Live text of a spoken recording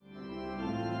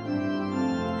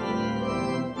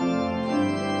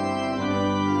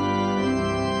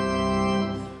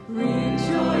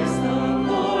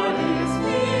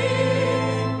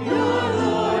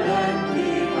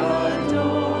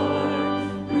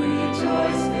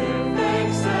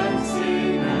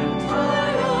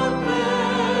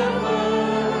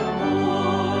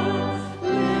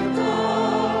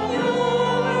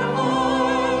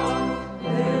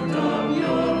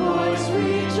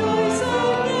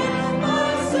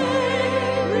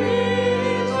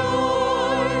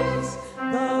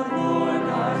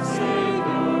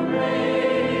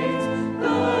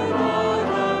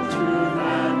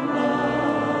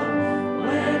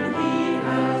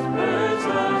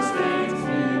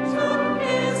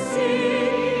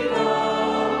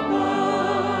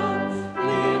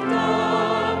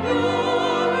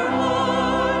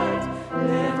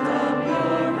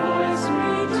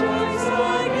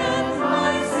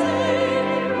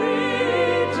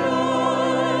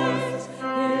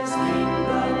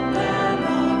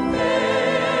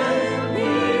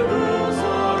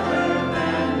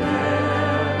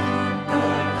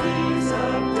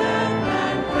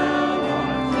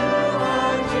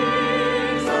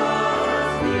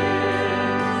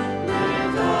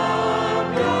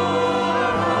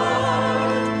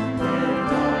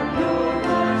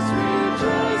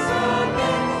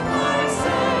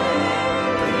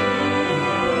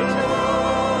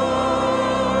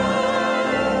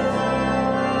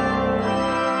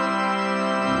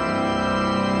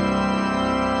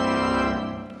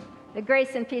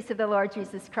grace and peace of the Lord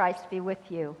Jesus Christ be with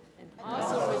you. And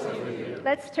also with you.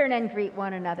 Let's turn and greet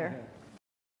one another.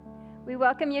 We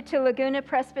welcome you to Laguna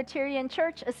Presbyterian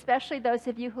Church, especially those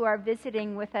of you who are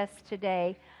visiting with us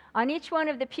today. On each one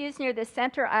of the pews near the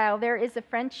center aisle, there is a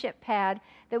friendship pad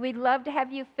that we'd love to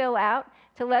have you fill out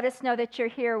to let us know that you're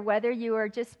here, whether you are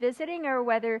just visiting or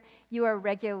whether you are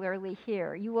regularly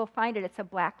here. You will find it. It's a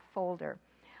black folder.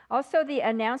 Also, the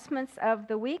announcements of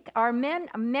the week. Our men,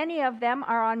 many of them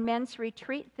are on men's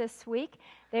retreat this week.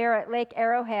 They are at Lake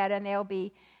Arrowhead, and they'll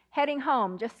be heading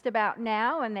home just about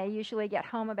now, and they usually get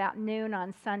home about noon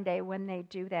on Sunday when they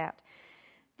do that.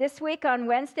 This week on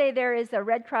Wednesday, there is a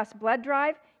Red Cross blood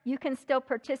drive. You can still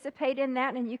participate in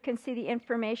that, and you can see the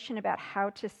information about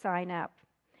how to sign up.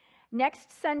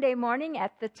 Next Sunday morning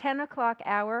at the 10 o'clock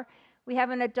hour, we have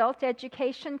an adult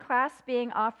education class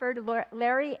being offered.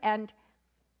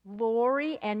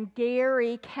 Lori and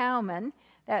Gary Cowman,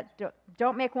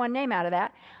 don't make one name out of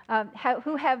that,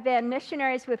 who have been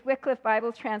missionaries with Wycliffe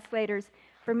Bible translators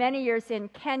for many years in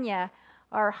Kenya,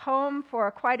 are home for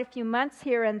quite a few months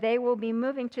here, and they will be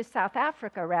moving to South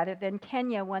Africa rather than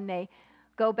Kenya when they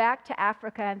go back to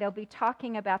Africa, and they'll be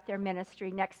talking about their ministry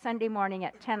next Sunday morning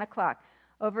at 10 o'clock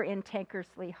over in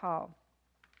Tankersley Hall.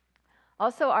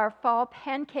 Also, our fall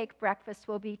pancake breakfast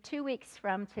will be 2 weeks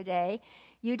from today.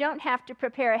 You don't have to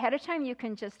prepare ahead of time. You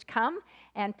can just come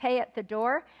and pay at the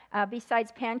door.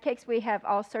 Besides pancakes, we have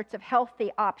all sorts of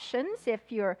healthy options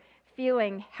if you're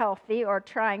feeling healthy or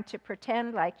trying to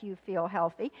pretend like you feel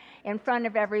healthy in front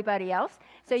of everybody else.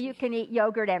 So you can eat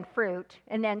yogurt and fruit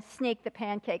and then sneak the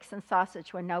pancakes and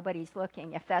sausage when nobody's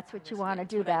looking, if that's what you want to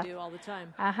do, Beth. I do all the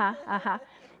time.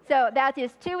 So that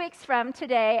is 2 weeks from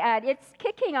today, and it's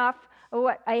kicking off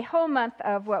a whole month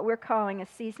of what we're calling a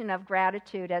season of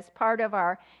gratitude as part of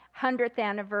our 100th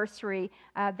anniversary.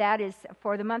 That is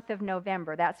for the month of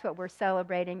November. That's what we're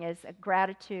celebrating, is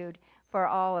gratitude for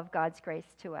all of God's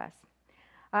grace to us.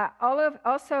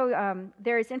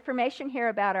 There is information here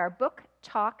about our book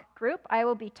talk group. I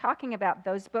will be talking about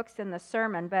those books in the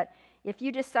sermon, but if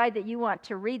you decide that you want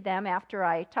to read them after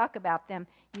I talk about them,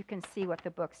 you can see what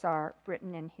the books are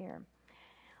written in here.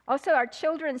 Also, our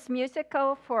children's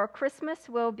musical for Christmas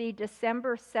will be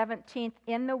December 17th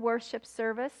in the worship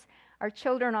service. Our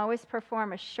children always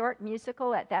perform a short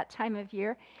musical at that time of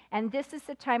year, and this is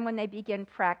the time when they begin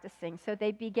practicing. So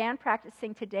they began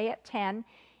practicing today at 10.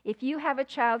 If you have a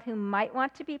child who might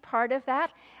want to be part of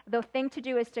that, the thing to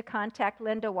do is to contact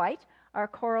Linda White, our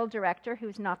choral director,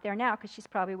 who's not there now because she's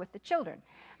probably with the children.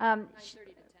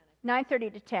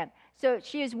 9:30 to 10. So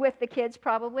she is with the kids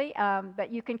probably,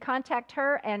 but you can contact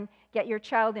her and get your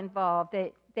child involved.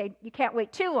 You can't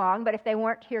wait too long, but if they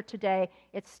weren't here today,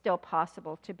 it's still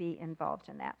possible to be involved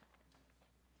in that.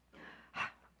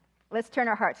 Let's turn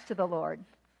our hearts to the Lord.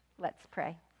 Let's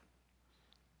pray.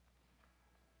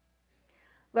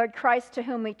 Lord Christ, to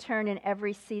whom we turn in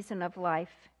every season of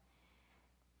life,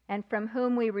 and from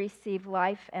whom we receive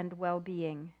life and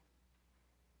well-being.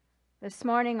 This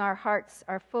morning our hearts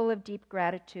are full of deep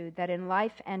gratitude that in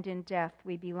life and in death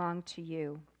we belong to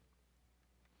you.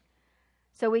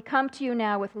 So we come to you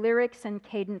now with lyrics and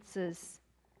cadences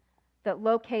that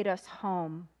locate us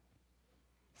home,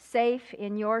 safe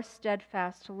in your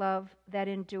steadfast love that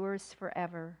endures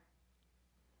forever.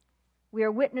 We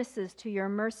are witnesses to your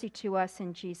mercy to us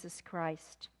in Jesus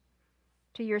Christ,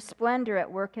 to your splendor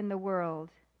at work in the world,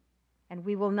 and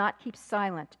we will not keep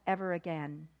silent ever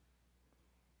again.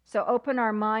 So open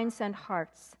our minds and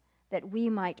hearts that we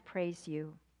might praise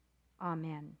you.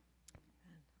 Amen.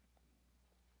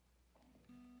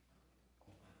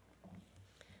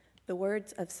 The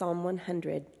words of Psalm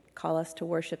 100 call us to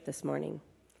worship this morning.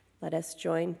 Let us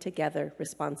join together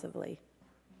responsively.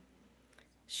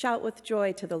 Shout with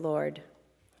joy to the Lord.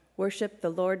 Worship the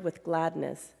Lord with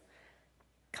gladness.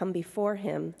 Come before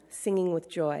him singing with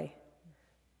joy.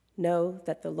 Know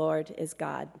that the Lord is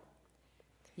God.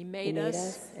 He made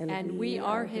us, and we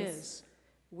are his.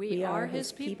 We are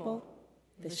his people,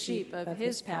 the sheep of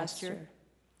his pasture.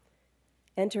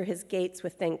 Enter his gates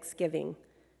with thanksgiving.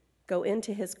 Go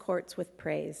into his courts with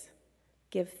praise.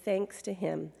 Give thanks to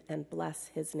him and bless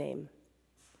his name.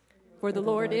 For the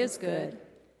Lord is good.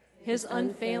 His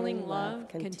unfailing love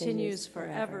continues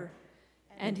forever,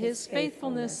 and his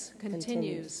faithfulness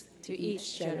continues to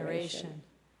each generation.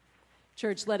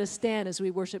 Church, let us stand as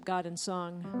we worship God in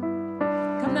song.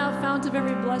 Come thou fount of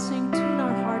every blessing, tune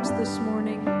our hearts this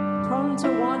morning. Prone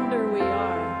to wander we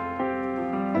are.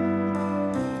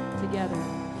 Together.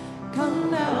 Come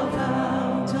thou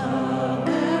fount of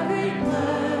every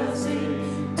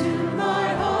blessing, tune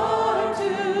my heart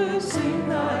to sing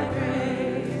thy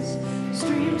praise.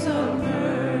 Streams of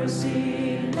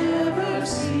mercy never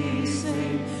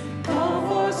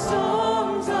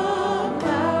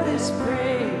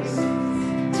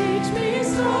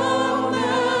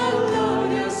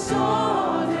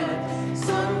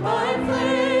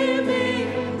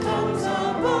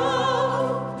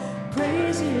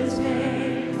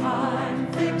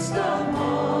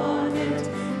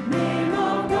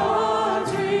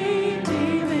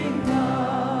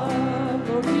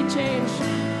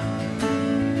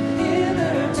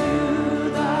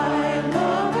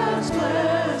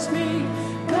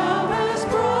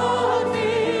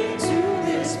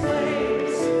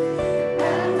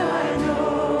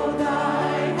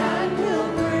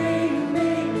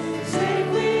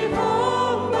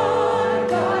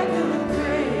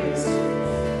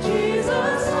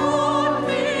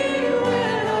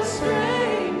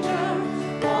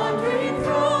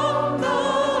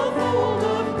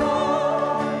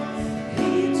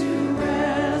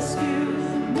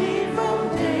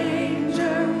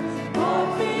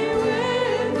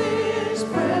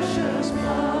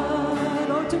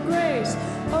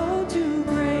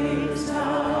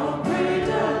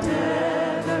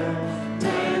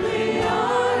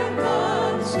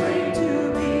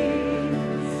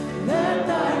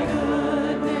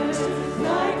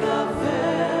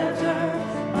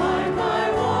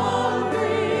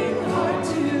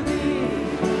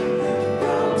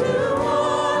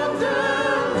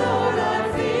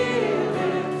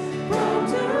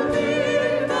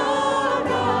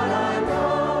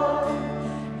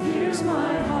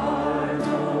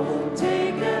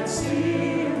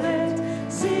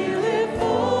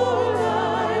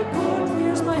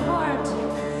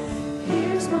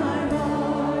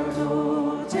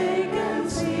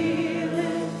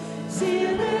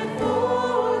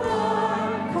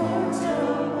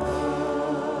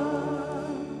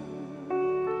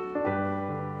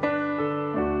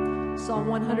Psalm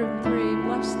 103,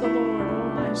 bless the Lord, O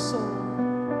my soul.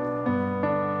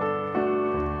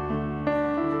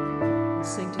 Let's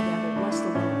sing together, bless the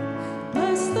Lord.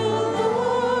 Bless the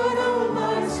Lord, O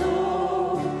my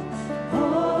soul,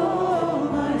 O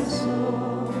my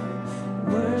soul.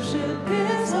 Worship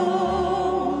His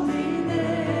holy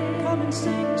name. Come and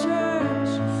sing, church.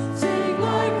 Sing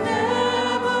like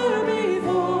never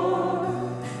before.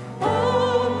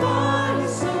 Oh, my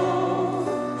soul,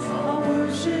 I'll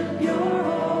worship Your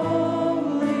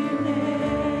holy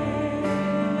name.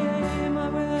 I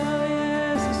will,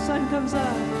 yes, the sun comes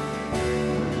up.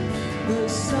 The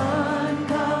sun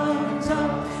comes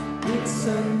up. It's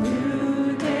a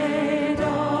new day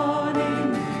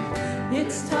dawning.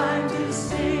 It's time to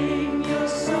sing Your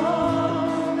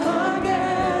song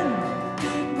again.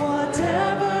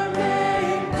 Whatever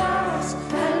may pass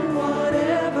and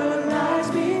whatever lies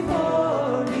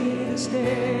before me this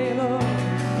day, Lord,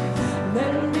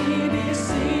 let me be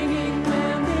singing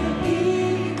when the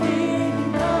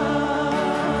evening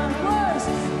comes.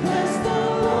 Bless the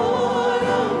Lord,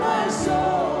 oh my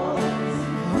soul,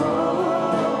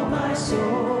 oh my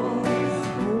soul.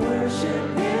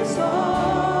 Worship His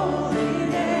holy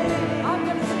name. I'm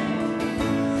gonna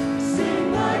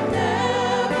sing like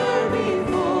never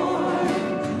before.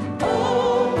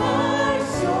 Oh my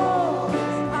soul,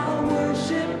 I'll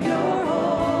worship Your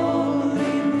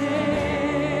holy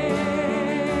name.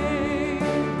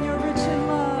 You're rich in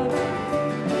love.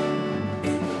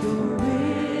 You're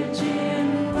rich in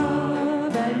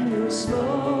love and You're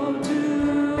slow to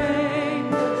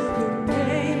anger. Your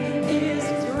name is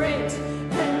great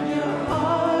and Your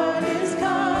heart is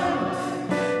kind.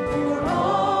 For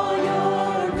all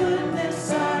Your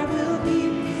goodness I will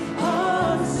keep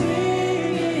on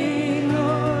singing,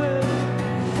 Lord.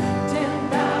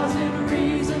 10,000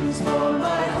 reasons for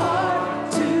my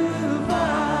heart to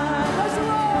find.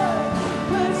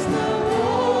 Bless the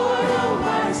Lord, oh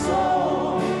my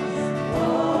soul,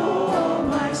 oh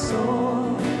my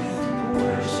soul.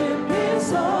 Worship His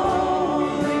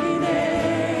holy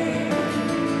name.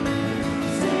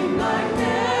 Sing like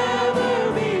never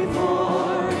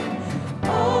before.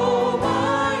 Oh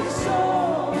my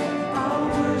soul, I'll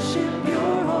worship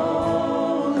Your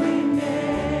holy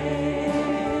name.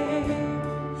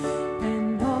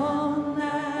 And on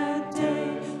that day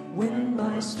when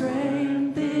my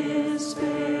strength is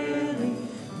failing,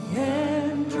 the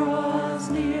end draws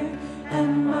near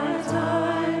and my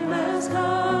time has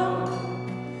come,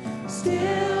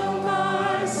 still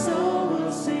my soul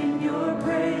will sing Your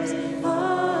praise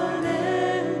unending.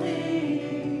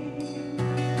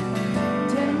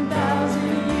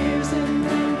 10,000 years and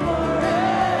then forevermore.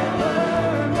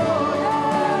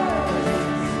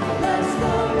 Bless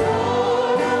the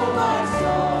Lord, oh my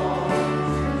soul,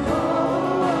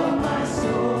 oh my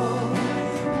soul.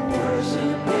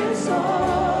 Worship His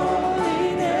holy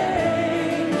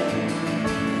name.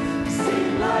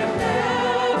 Sing like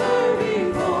never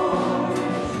before.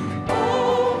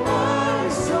 Oh my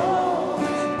soul,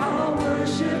 I'll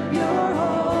worship Your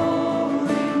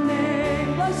holy name.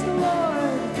 Bless the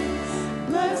Lord.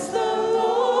 Bless the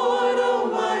Lord, oh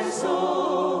my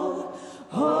soul,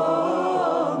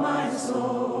 oh my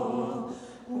soul.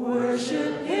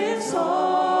 Worship His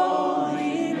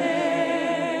holy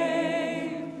name.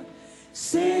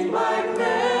 Sing like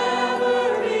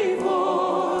never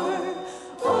before.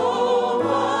 Oh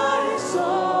my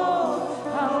soul,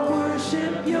 I'll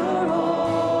worship Your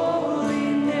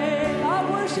holy name. I'll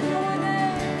worship Your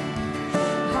name.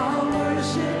 I'll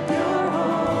worship Your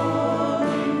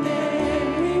holy name.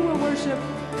 We will worship.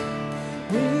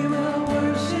 We will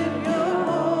worship Your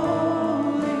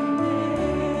holy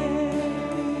name.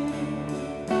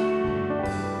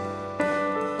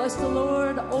 Bless the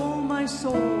Lord, O my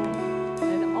soul,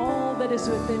 and all that is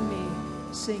within me.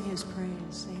 Sing His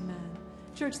praise. Amen.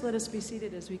 Church, let us be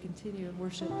seated as we continue in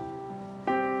worship.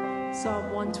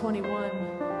 Psalm 121.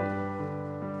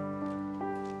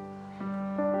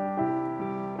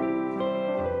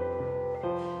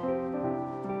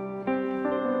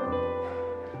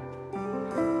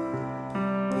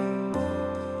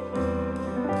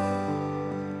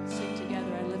 Sing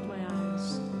together, I lift my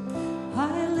eyes.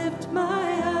 I lift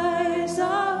my eyes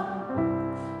up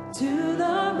to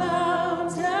the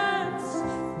mountains.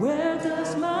 Where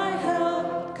does my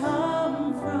help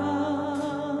come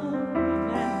from?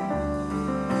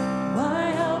 Amen.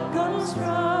 My help comes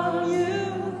from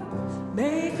You,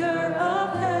 Maker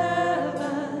of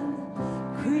heaven,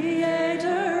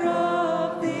 Creator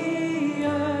of the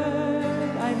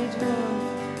earth. I need You.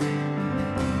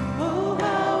 Oh,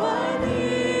 how I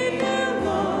need You,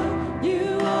 Lord.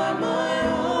 You are my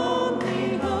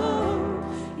only hope.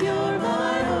 You're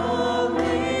my only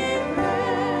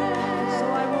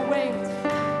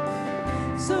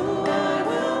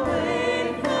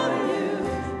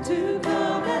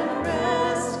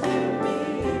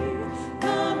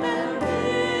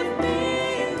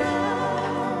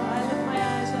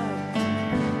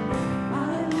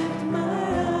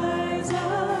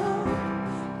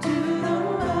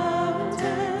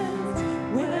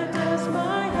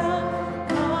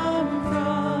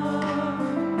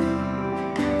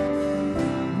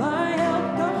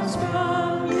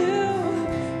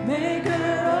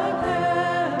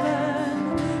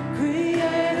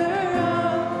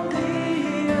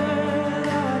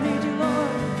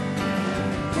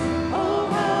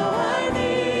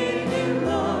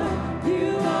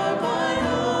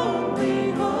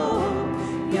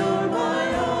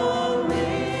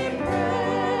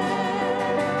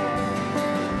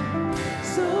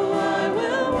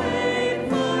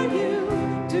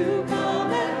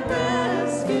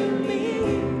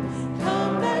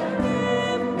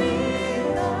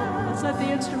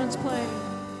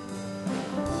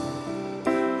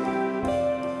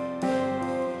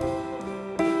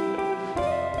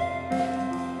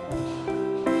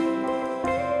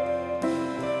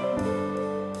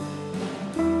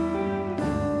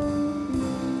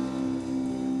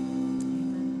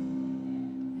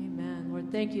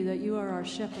thank you that you are our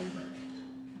shepherd.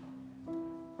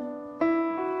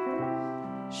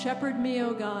 Shepherd me,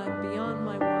 O God, beyond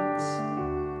my wants.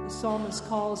 The psalmist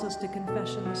calls us to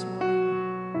confession this morning.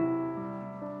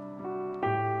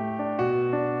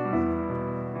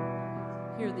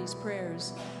 Hear these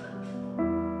prayers.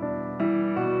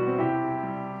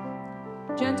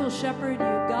 Gentle shepherd,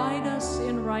 you guide us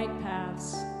in right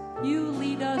paths. You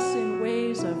lead us in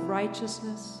ways of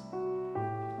righteousness.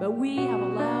 But we have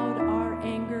allowed our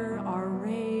anger, our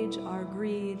rage, our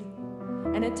greed,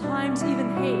 and at times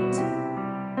even hate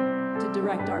to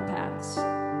direct our paths.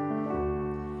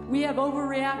 We have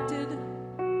overreacted,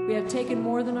 we have taken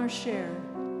more than our share,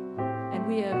 and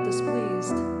we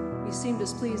seem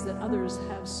displeased that others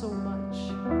have so much.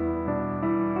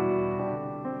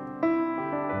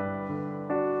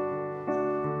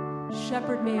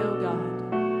 Shepherd me, O God,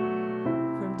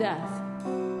 from death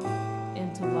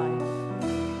into life.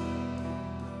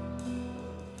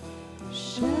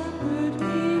 Shepherd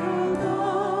me, O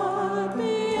God,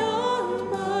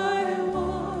 beyond my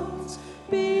wants,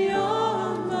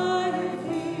 beyond my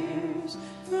fears,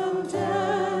 from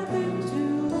death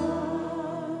into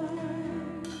life.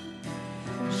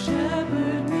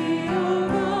 Shepherd me, O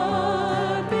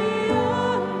God,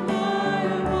 beyond my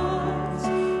wants,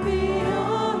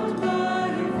 beyond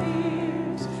my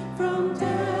fears, from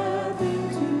death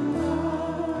into life.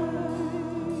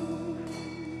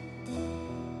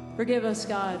 Forgive us,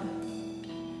 God,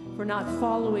 for not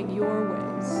following your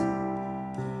ways.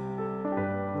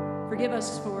 Forgive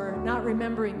us for not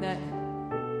remembering that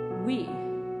we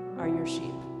are your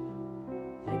sheep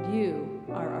and you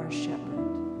are our shepherd.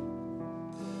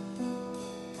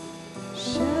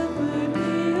 Shepherd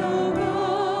me, O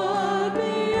God,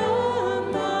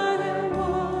 beyond my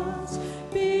wants,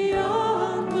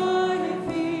 beyond my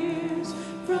fears,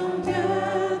 from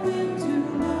death into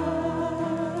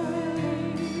life.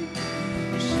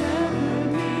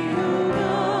 Shepherd me, O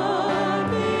God,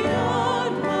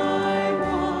 beyond my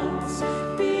wants,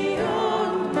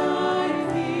 beyond my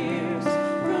fears,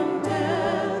 from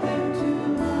death into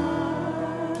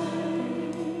life.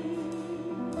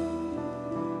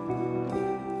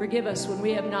 Forgive us when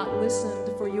we have not listened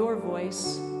for your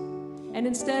voice and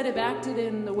instead have acted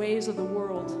in the ways of the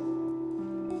world.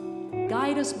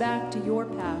 Guide us back to your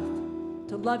path,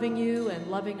 to loving you and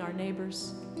loving our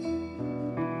neighbors.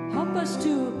 Help us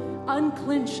to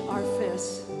unclench our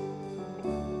fists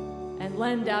and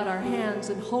lend out our hands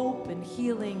in hope and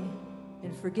healing,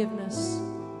 in forgiveness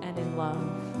and in love.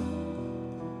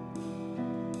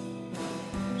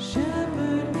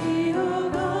 Shepherd me, O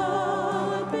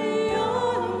God,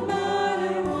 beyond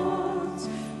my wants,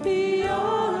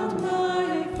 beyond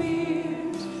my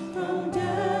fears, from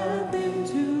death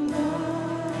into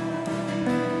life.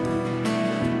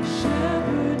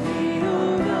 Shepherd me,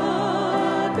 O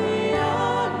God,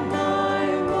 beyond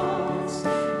my wants,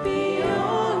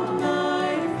 beyond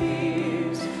my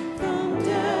fears, from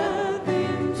death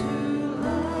into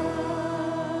life.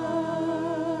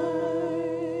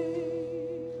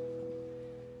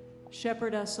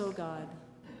 Shepherd us, O God,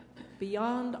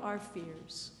 beyond our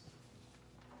fears,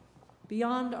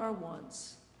 beyond our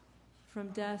wants, from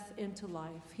death into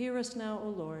life. Hear us now, O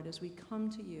Lord, as we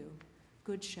come to you,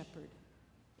 Good Shepherd,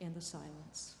 in the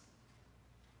silence.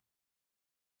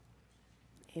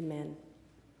 Amen.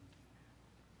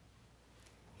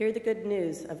 Hear the good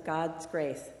news of God's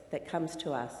grace that comes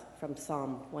to us from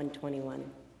Psalm 121.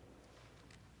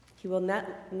 He will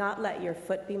not let your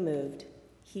foot be moved.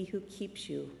 He who keeps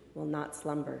you will not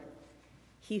slumber.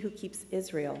 He who keeps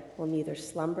Israel will neither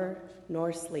slumber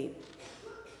nor sleep.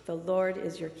 The Lord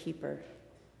is your keeper.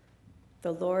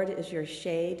 The Lord is your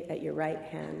shade at your right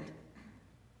hand.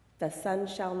 The sun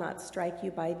shall not strike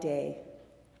you by day,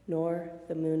 nor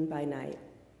the moon by night.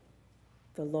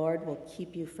 The Lord will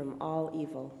keep you from all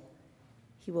evil.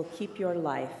 He will keep your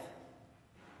life.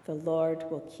 The Lord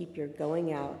will keep your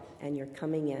going out and your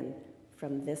coming in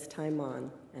from this time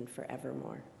on and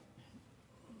forevermore.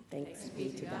 Thanks be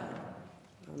to God.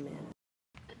 Amen.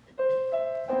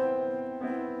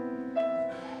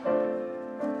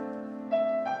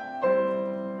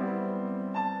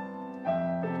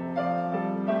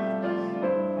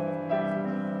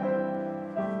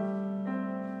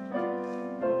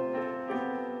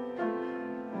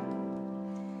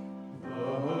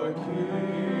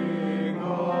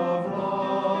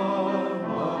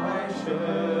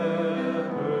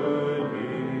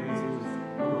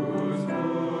 Whose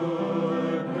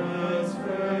goodness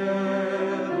fails.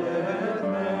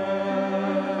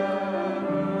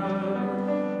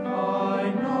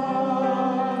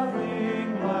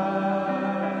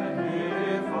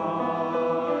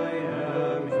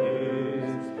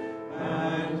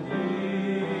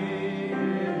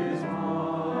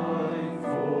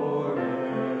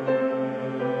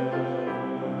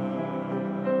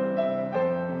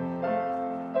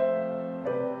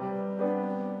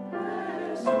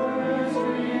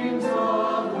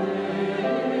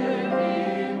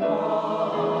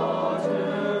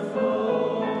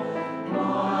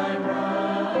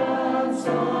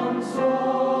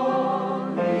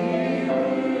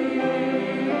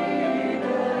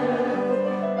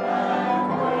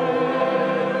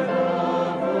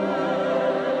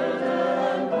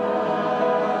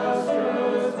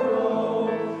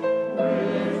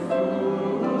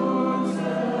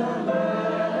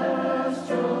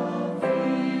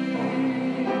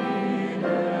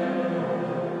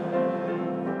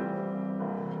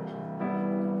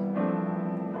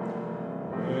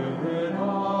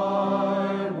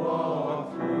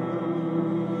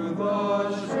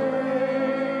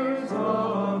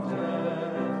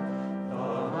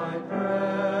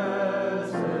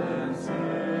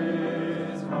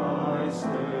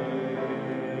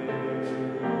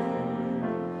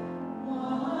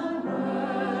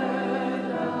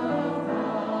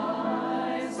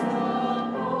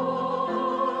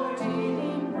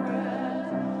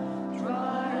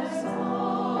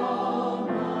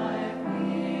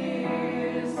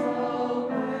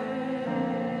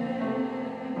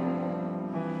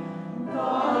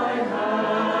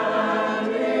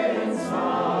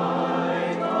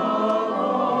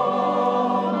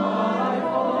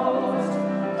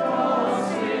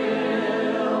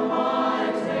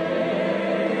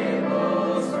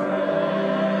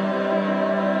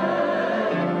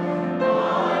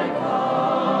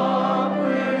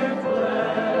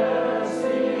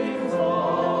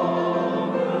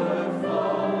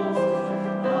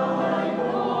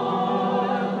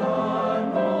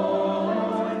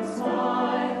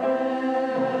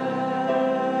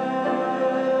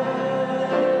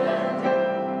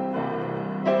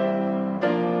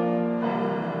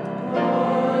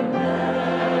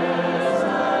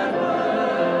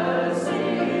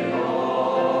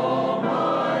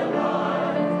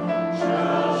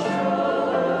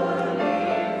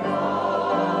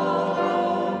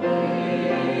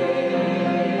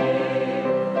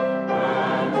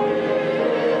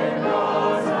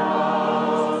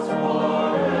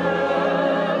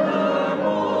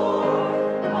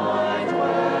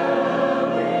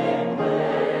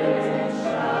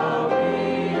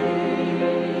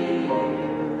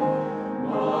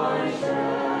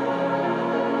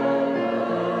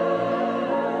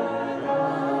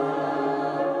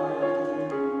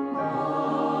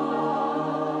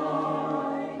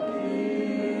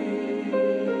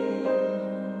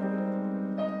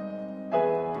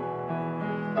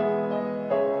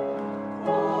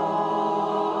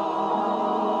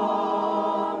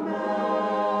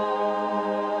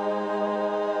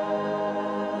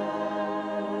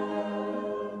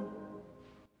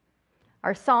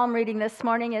 Our psalm reading this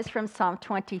morning is from Psalm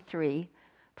 23,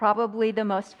 probably the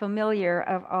most familiar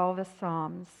of all the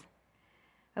psalms.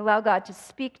 Allow God to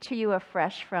speak to you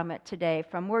afresh from it today,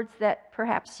 from words that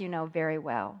perhaps you know very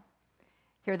well.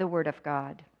 Hear the word of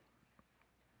God.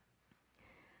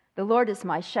 The Lord is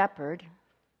my shepherd,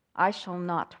 I shall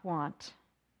not want.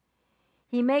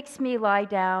 He makes me lie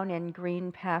down in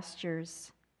green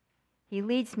pastures. He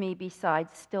leads me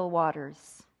beside still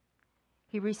waters.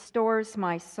 He restores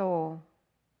my soul.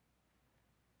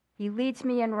 He leads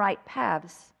me in right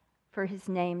paths for his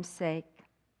name's sake.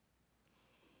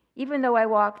 Even though I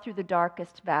walk through the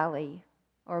darkest valley,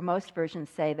 or most versions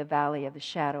say the valley of the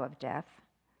shadow of death,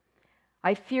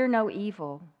 I fear no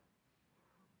evil,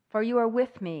 for you are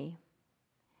with me.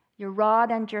 Your rod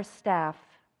and your staff,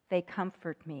 they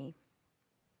comfort me.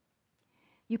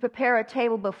 You prepare a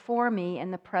table before me in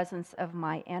the presence of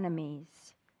my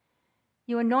enemies.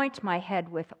 You anoint my head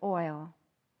with oil.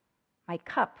 My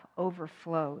cup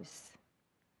overflows.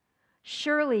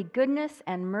 Surely goodness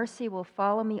and mercy will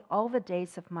follow me all the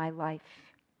days of my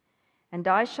life, and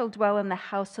I shall dwell in the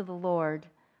house of the Lord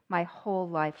my whole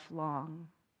life long.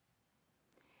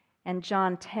 And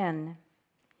John 10,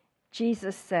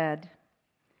 Jesus said,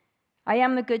 I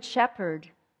am the good shepherd.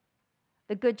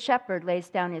 The good shepherd lays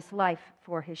down his life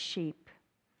for his sheep.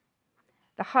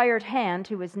 The hired hand,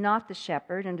 who is not the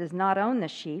shepherd and does not own the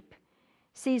sheep,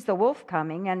 sees the wolf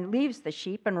coming and leaves the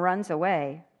sheep and runs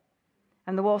away.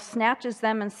 And the wolf snatches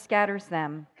them and scatters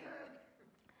them.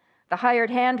 The hired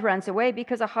hand runs away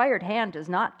because a hired hand does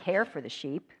not care for the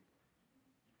sheep.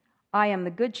 I am the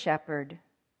good shepherd.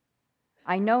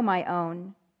 I know my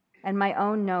own, and my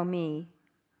own know me,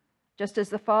 just as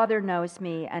the Father knows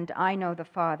me, and I know the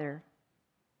Father,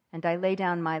 and I lay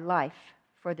down my life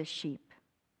for the sheep.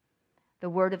 The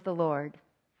word of the Lord.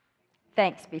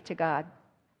 Thanks be to God.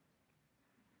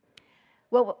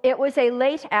 Well, it was a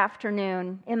late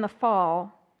afternoon in the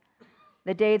fall,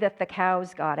 the day that the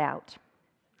cows got out.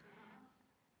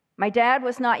 My dad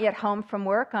was not yet home from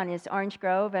work on his orange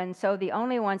grove, and so the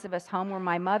only ones of us home were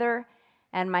my mother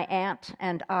and my aunt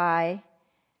and I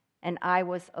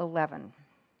was 11.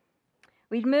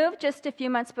 We'd moved just a few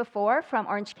months before from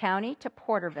Orange County to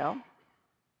Porterville.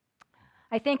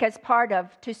 I think as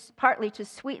partly to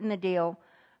sweeten the deal,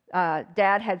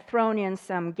 Dad had thrown in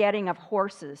some getting of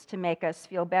horses to make us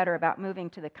feel better about moving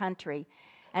to the country.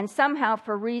 And somehow,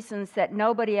 for reasons that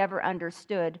nobody ever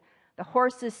understood, the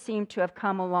horses seemed to have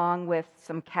come along with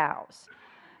some cows.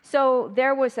 So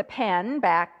there was a pen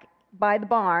back by the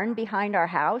barn behind our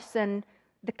house, and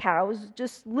the cows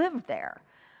just lived there.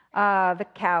 The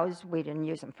cows, we didn't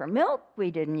use them for milk, we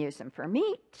didn't use them for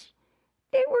meat.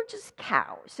 They were just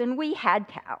cows, and we had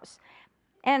cows.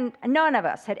 And none of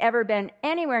us had ever been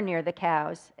anywhere near the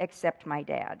cows except my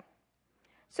dad.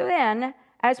 So then,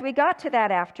 as we got to that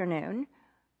afternoon,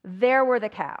 there were the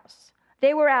cows.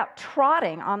 They were out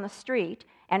trotting on the street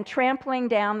and trampling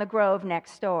down the grove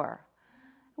next door.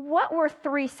 What were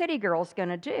three city girls going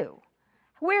to do?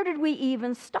 Where did we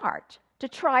even start to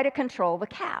try to control the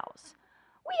cows?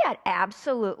 We had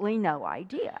absolutely no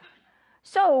idea.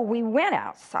 So we went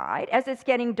outside as it's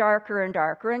getting darker and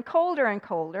darker and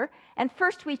colder, and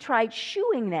first we tried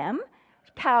shooing them.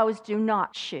 Cows do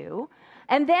not shoo.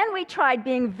 And then we tried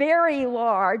being very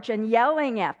large and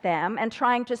yelling at them and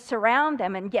trying to surround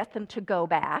them and get them to go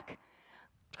back.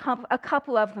 A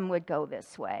couple of them would go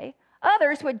this way.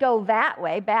 Others would go that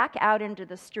way, back out into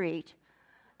the street.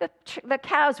 The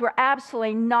cows were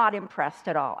absolutely not impressed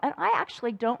at all. And I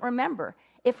actually don't remember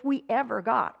if we ever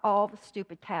got all the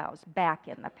stupid cows back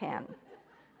in the pen.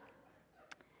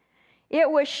 It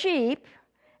was sheep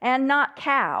and not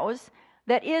cows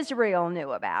that Israel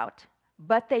knew about,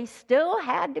 but they still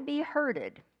had to be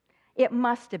herded. It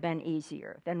must have been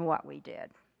easier than what we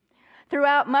did.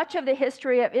 Throughout much of the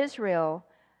history of Israel,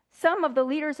 some of the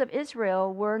leaders of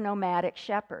Israel were nomadic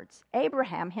shepherds.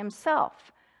 Abraham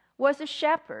himself was a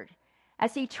shepherd.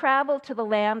 As he traveled to the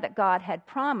land that God had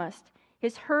promised,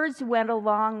 his herds went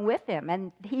along with him,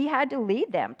 and he had to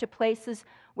lead them to places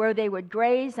where they would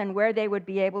graze and where they would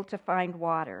be able to find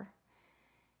water.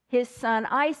 His son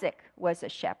Isaac was a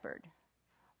shepherd.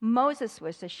 Moses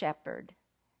was a shepherd.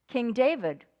 King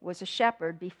David was a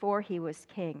shepherd before he was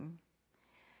king.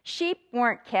 Sheep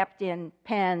weren't kept in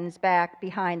pens back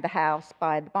behind the house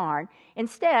by the barn.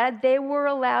 Instead, they were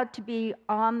allowed to be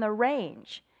on the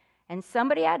range, and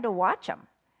somebody had to watch them.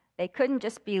 They couldn't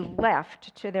just be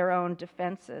left to their own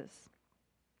defenses.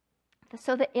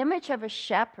 So the image of a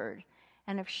shepherd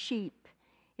and of sheep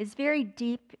is very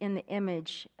deep in the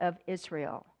image of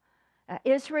Israel.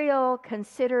 Israel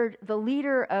considered the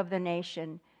leader of the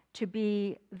nation to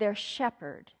be their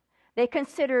shepherd. They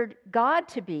considered God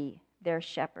to be their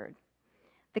shepherd.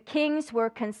 The kings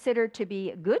were considered to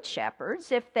be good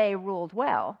shepherds if they ruled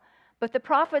well, but the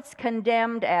prophets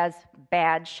condemned as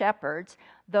bad shepherds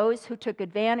those who took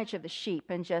advantage of the sheep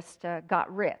and just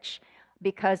got rich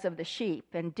because of the sheep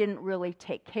and didn't really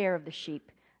take care of the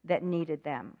sheep that needed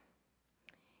them.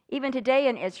 Even today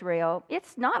in Israel,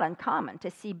 it's not uncommon to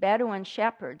see Bedouin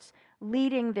shepherds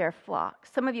leading their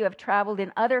flocks. Some of you have traveled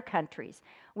in other countries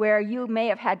where you may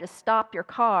have had to stop your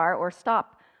car or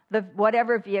stop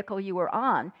whatever vehicle you were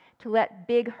on to let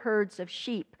big herds of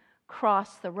sheep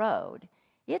cross the road.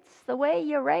 It's the way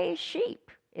you raise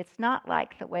sheep. It's not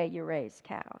like the way you raise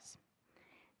cows.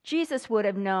 Jesus would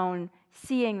have known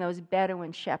seeing those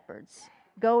Bedouin shepherds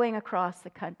going across the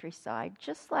countryside,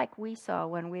 just like we saw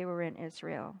when we were in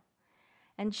Israel.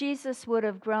 And Jesus would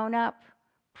have grown up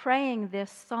praying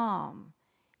this psalm.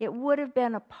 It would have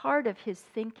been a part of his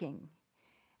thinking,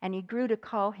 and he grew to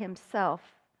call himself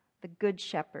the Good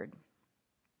Shepherd.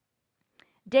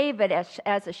 David,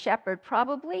 as a shepherd,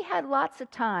 probably had lots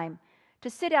of time to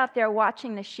sit out there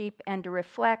watching the sheep and to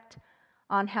reflect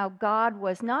on how God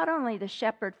was not only the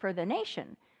shepherd for the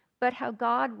nation, but how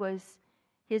God was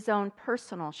his own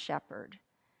personal shepherd.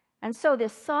 And so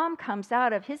this psalm comes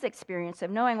out of his experience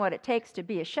of knowing what it takes to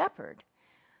be a shepherd,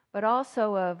 but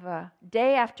also of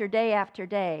day after day after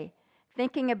day,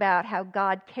 thinking about how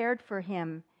God cared for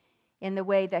him in the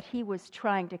way that he was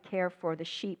trying to care for the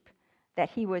sheep that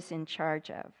he was in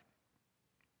charge of.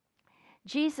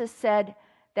 Jesus said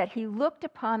that he looked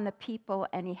upon the people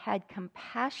and he had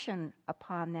compassion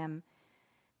upon them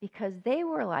because they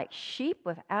were like sheep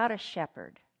without a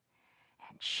shepherd.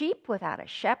 And sheep without a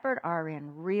shepherd are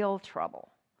in real trouble.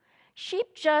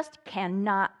 Sheep just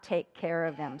cannot take care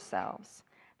of themselves.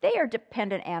 They are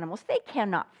dependent animals. They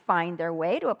cannot find their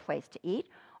way to a place to eat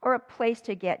or a place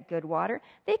to get good water.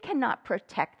 They cannot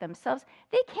protect themselves.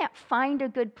 They can't find a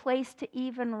good place to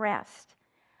even rest.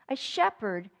 A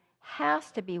shepherd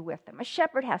has to be with them. A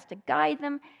shepherd has to guide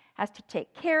them, has to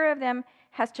take care of them,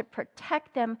 has to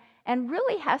protect them, and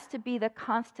really has to be the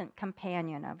constant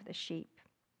companion of the sheep.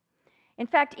 In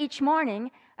fact, each morning,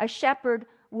 a shepherd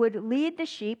would lead the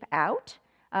sheep out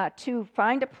to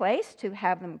find a place to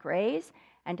have them graze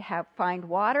and to find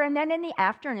water, and then in the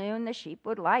afternoon, the sheep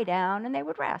would lie down and they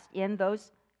would rest in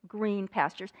those green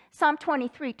pastures. Psalm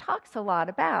 23 talks a lot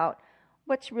about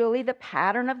what's really the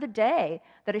pattern of the day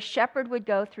that a shepherd would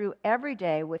go through every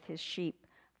day with his sheep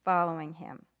following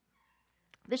him.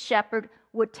 The shepherd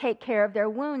would take care of their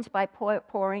wounds by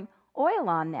pouring oil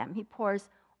on them. He pours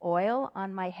oil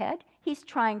on my head. He's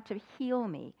trying to heal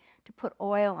me, to put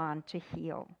oil on to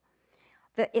heal.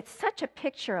 It's such a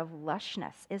picture of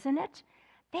lushness, isn't it?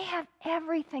 They have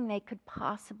everything they could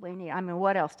possibly need. I mean,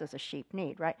 what else does a sheep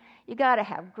need, right? You got to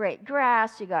have great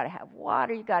grass. You got to have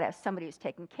water. You got to have somebody who's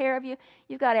taking care of you.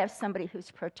 You got to have somebody who's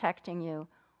protecting you.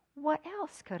 What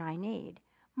else could I need?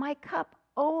 My cup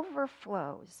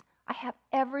overflows. I have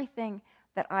everything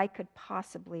that I could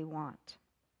possibly want.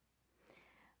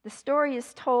 The story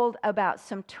is told about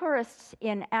some tourists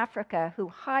in Africa who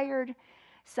hired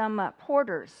some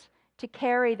porters to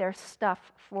carry their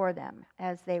stuff for them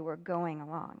as they were going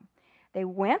along. They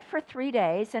went for 3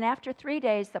 days, and after 3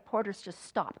 days, the porters just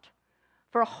stopped.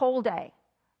 For a whole day,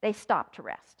 they stopped to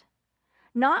rest.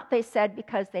 Not, they said,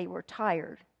 because they were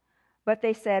tired, but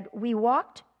they said, we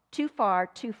walked too far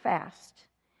too fast,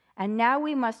 and now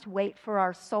we must wait for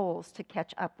our souls to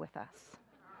catch up with us.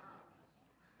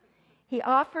 He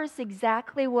offers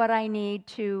exactly what I need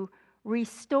to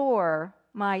restore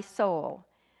my soul,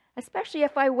 especially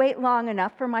if I wait long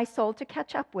enough for my soul to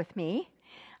catch up with me.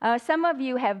 Some of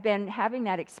you have been having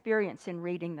that experience in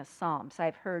reading the Psalms.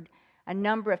 I've heard a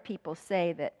number of people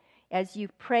say that as you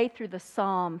pray through the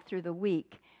Psalm through the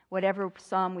week, whatever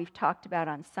Psalm we've talked about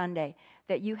on Sunday,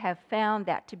 that you have found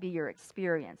that to be your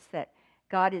experience, that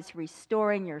God is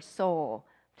restoring your soul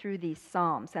through these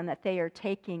Psalms and that they are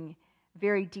taking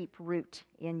very deep root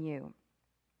in you.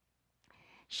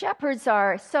 Shepherds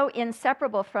are so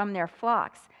inseparable from their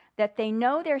flocks that they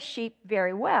know their sheep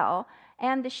very well,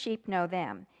 and the sheep know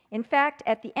them. In fact,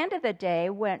 at the end of the day,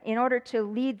 in order to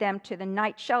lead them to the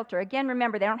night shelter, again,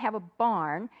 remember, they don't have a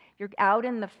barn. You're out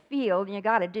in the field, and you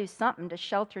got to do something to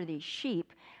shelter these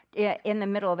sheep in the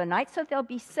middle of the night so they'll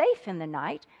be safe in the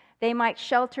night. They might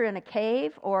shelter in a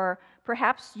cave, or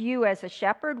perhaps you as a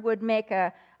shepherd would make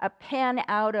a pen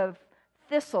out of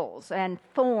thistles and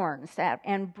thorns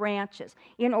and branches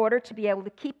in order to be able to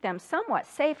keep them somewhat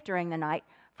safe during the night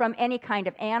from any kind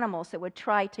of animals that would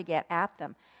try to get at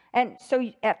them. And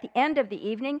so at the end of the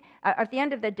evening, at the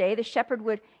end of the day, the shepherd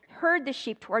would herd the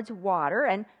sheep towards water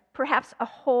and perhaps a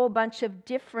whole bunch of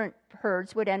different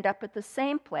herds would end up at the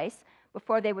same place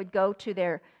before they would go to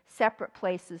their separate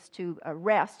places to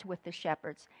rest with the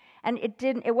shepherds. And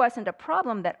it wasn't a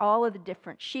problem that all of the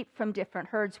different sheep from different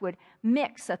herds would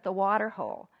mix at the water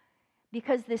hole,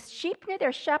 because the sheep knew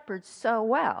their shepherds so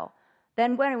well.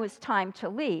 Then when it was time to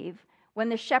leave, when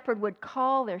the shepherd would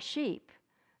call their sheep,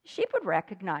 the sheep would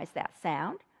recognize that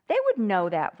sound. They would know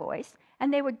that voice,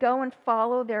 and they would go and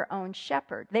follow their own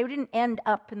shepherd. They didn't end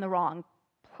up in the wrong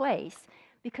place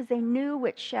because they knew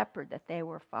which shepherd that they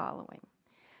were following.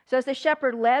 So as the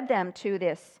shepherd led them to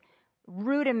this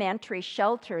rudimentary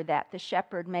shelter that the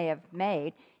shepherd may have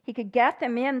made, he could get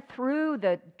them in through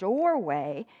the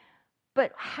doorway,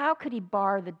 but how could he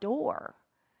bar the door?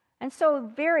 And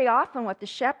so very often what the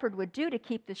shepherd would do to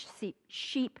keep the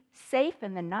sheep safe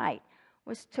in the night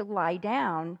was to lie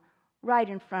down right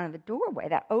in front of the doorway,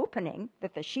 that opening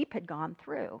that the sheep had gone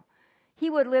through.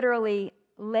 He would literally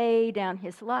lay down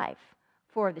his life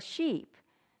for the sheep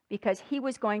because he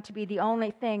was going to be the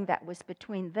only thing that was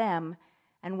between them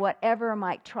and whatever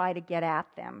might try to get at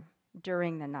them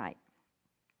during the night.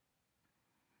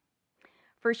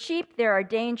 For sheep, there are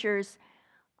dangers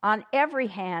on every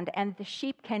hand, and the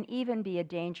sheep can even be a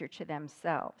danger to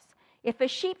themselves. If a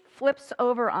sheep flips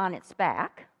over on its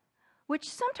back, which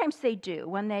sometimes they do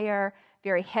when they are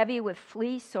very heavy with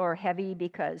fleece or heavy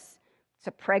because it's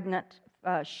a pregnant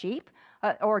sheep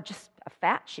or just a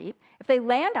fat sheep, if they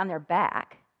land on their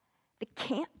back, they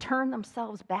can't turn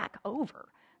themselves back over.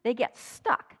 They get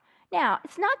stuck. Now,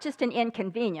 it's not just an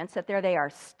inconvenience that there they are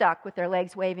stuck with their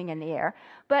legs waving in the air,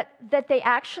 but that they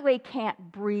actually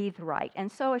can't breathe right. And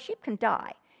so a sheep can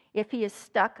die if he is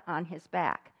stuck on his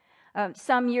back.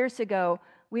 Some years ago,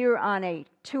 we were on a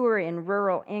tour in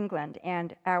rural England,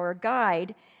 and our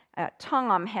guide,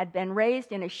 Tom, had been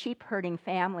raised in a sheep herding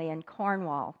family in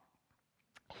Cornwall.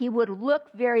 He would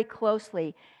look very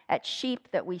closely at sheep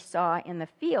that we saw in the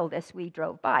field as we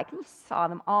drove by. He saw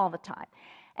them all the time.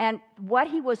 And what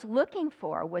he was looking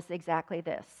for was exactly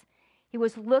this. He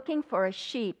was looking for a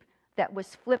sheep that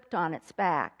was flipped on its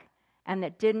back and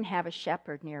that didn't have a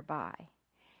shepherd nearby.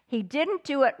 He didn't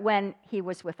do it when he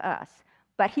was with us,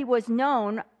 but he was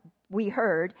known, we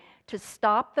heard, to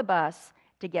stop the bus,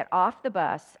 to get off the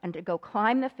bus, and to go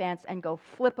climb the fence and go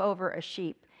flip over a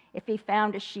sheep if he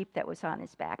found a sheep that was on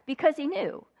his back, because he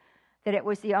knew that it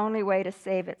was the only way to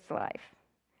save its life.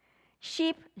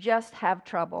 Sheep just have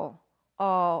trouble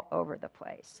all over the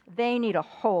place. They need a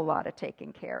whole lot of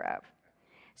taking care of.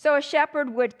 So a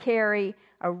shepherd would carry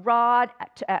a rod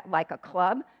like a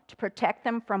club to protect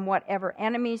them from whatever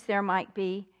enemies there might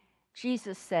be.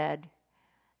 Jesus said,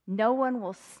 "No one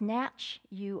will snatch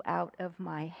you out of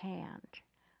my hand.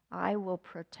 I will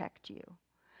protect you."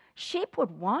 Sheep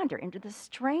would wander into the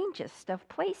strangest of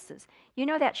places. You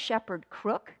know that shepherd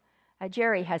crook?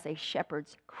 Jerry has a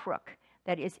shepherd's crook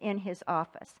that is in his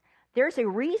office. There's a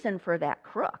reason for that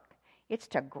crook. It's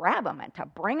to grab them and to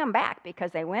bring them back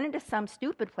because they went into some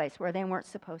stupid place where they weren't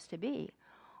supposed to be.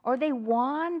 Or they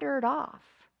wandered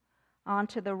off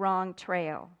onto the wrong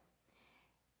trail.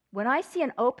 When I see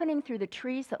an opening through the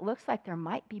trees that looks like there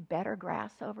might be better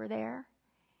grass over there,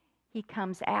 he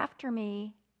comes after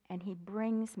me and he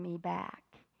brings me back.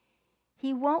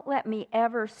 He won't let me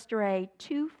ever stray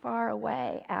too far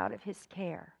away out of his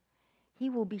care. He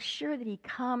will be sure that he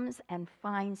comes and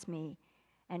finds me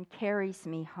and carries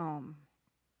me home.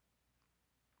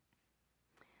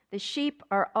 The sheep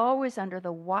are always under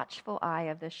the watchful eye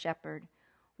of the shepherd.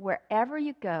 Wherever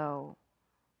you go,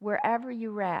 wherever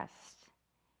you rest,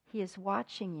 he is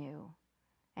watching you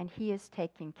and he is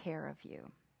taking care of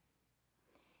you.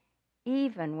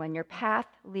 Even when your path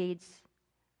leads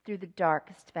through the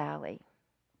darkest valley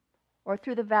or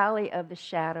through the valley of the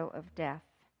shadow of death,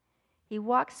 he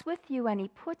walks with you and he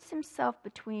puts himself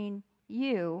between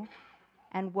you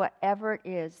and whatever it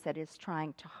is that is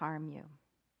trying to harm you.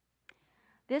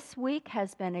 This week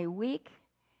has been a week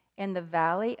in the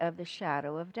valley of the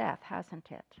shadow of death,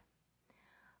 hasn't it?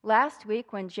 Last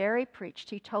week when Jerry preached,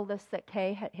 he told us that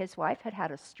Kay, his wife, had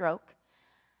had a stroke,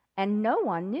 and no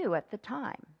one knew at the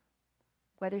time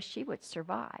whether she would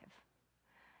survive.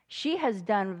 She has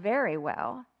done very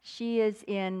well. She is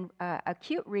in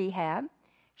acute rehab.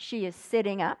 She is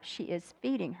sitting up. She is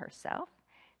feeding herself.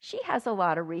 She has a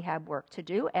lot of rehab work to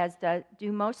do, as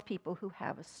do most people who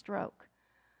have a stroke.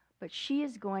 But she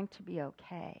is going to be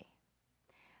okay.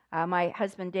 My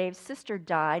husband Dave's sister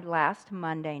died last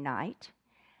Monday night,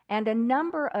 and a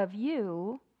number of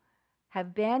you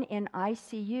have been in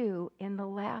ICU in the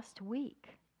last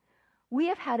week. We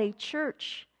have had a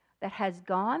church that has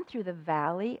gone through the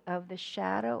valley of the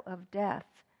shadow of death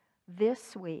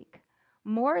this week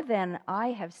more than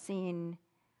I have seen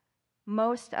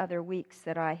most other weeks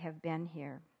that I have been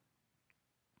here.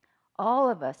 All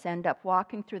of us end up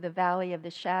walking through the valley of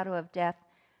the shadow of death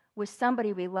with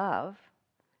somebody we love,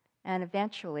 and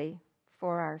eventually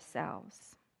for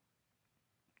ourselves.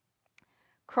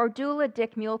 Cordula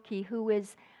Dick Mulkey, who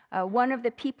is one of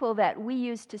the people that we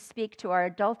use to speak to our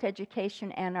adult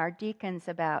education and our deacons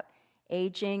about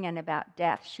aging and about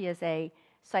death. She is a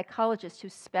psychologist who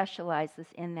specializes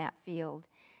in that field.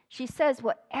 She says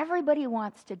what everybody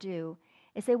wants to do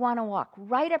is they want to walk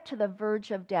right up to the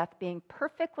verge of death, being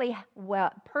perfectly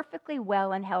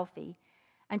well and healthy,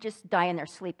 and just die in their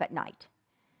sleep at night.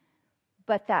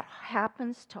 But that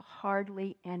happens to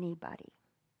hardly anybody.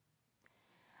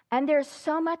 And there's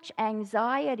so much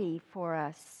anxiety for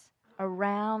us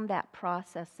around that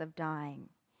process of dying.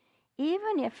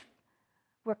 Even if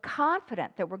we're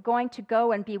confident that we're going to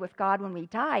go and be with God when we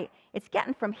die, it's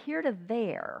getting from here to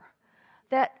there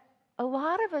that a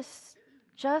lot of us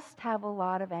just have a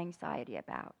lot of anxiety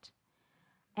about,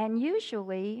 and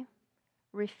usually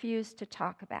refuse to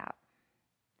talk about.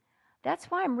 That's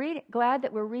why I'm glad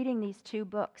that we're reading these two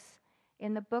books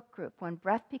in the book group, When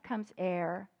Breath Becomes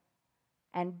Air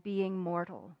and Being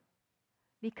Mortal,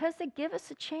 because they give us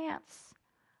a chance,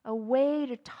 a way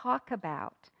to talk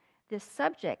about this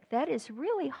subject that is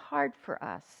really hard for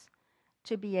us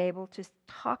to be able to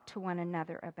talk to one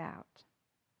another about.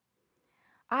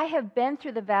 I have been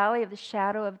through the valley of the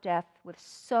shadow of death with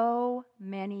so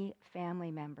many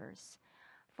family members.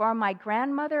 For my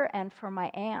grandmother and for my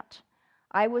aunt,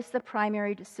 I was the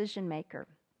primary decision maker,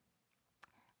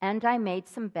 and I made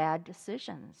some bad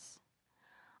decisions.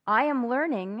 I am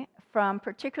learning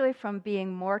particularly from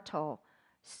being mortal,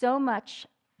 so much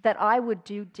that I would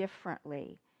do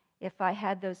differently if I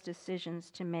had those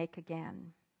decisions to make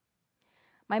again.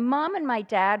 My mom and my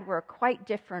dad were quite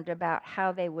different about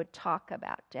how they would talk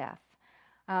about death.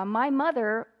 My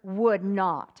mother would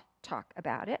not talk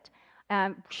about it.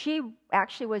 She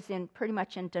actually was pretty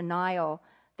much in denial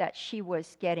that she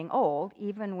was getting old,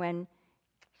 even when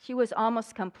she was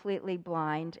almost completely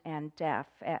blind and deaf,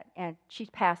 and she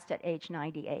passed at age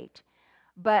 98.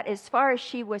 But as far as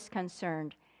she was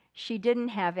concerned, she didn't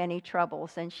have any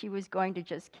troubles, and she was going to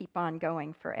just keep on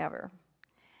going forever.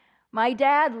 My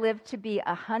dad lived to be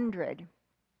 100,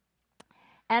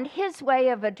 and his way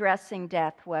of addressing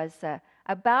death was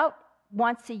about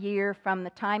once a year from the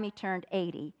time he turned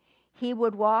 80, he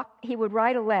would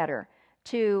write a letter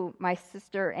to my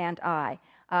sister and I.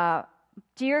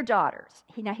 Dear daughters.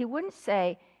 He wouldn't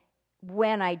say,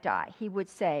 when I die. He would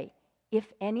say,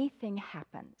 if anything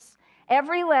happens.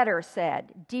 Every letter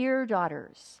said, dear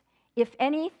daughters, if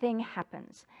anything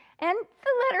happens. And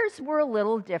the letters were a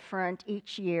little different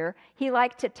each year. He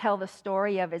liked to tell the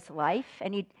story of his life,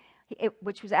 and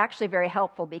which was actually very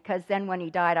helpful, because then when he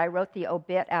died, I wrote the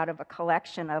obit out of a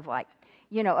collection of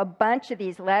a bunch of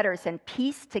these letters and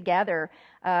pieced together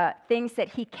things that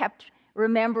he kept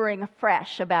remembering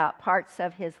afresh about parts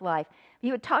of his life.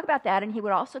 He would talk about that, and he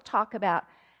would also talk about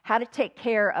how to take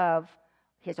care of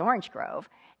his orange grove,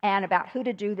 and about who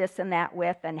to do this and that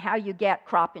with, and how you get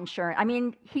crop insurance. I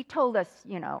mean, he told us,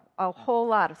 a whole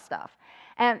lot of stuff.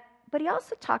 But he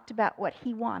also talked about what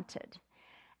he wanted.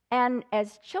 And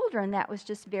as children, that was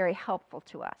just very helpful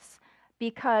to us,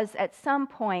 because at some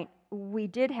point, we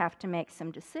did have to make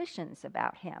some decisions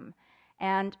about him.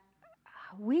 And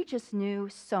we just knew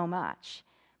so much,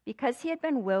 because he had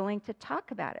been willing to talk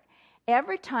about it.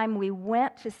 Every time we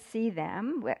went to see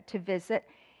them, to visit,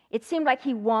 it seemed like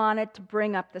he wanted to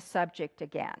bring up the subject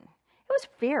again. It was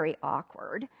very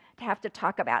awkward to have to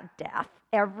talk about death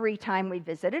every time we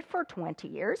visited for 20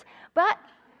 years. But,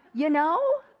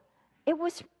 it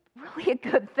was really a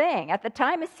good thing. At the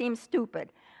time, it seemed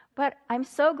stupid. But I'm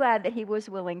so glad that he was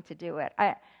willing to do it.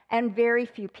 And very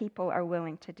few people are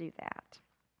willing to do that.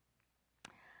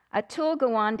 Atul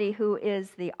Gawande, who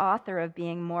is the author of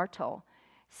Being Mortal,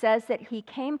 says that he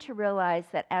came to realize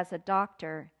that as a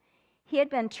doctor, he had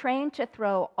been trained to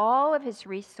throw all of his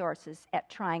resources at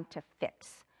trying to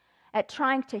fix, at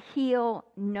trying to heal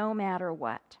no matter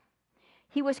what.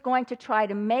 He was going to try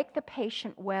to make the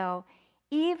patient well,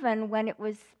 even when it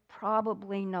was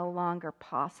probably no longer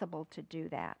possible to do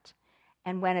that,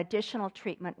 and when additional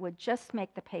treatment would just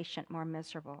make the patient more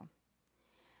miserable.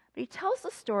 But he tells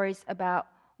the stories about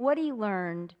what he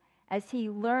learned as he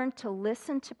learned to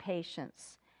listen to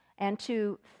patients and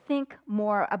to think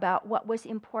more about what was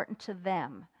important to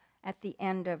them at the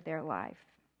end of their life.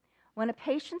 When a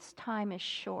patient's time is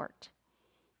short,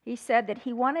 he said that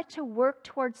he wanted to work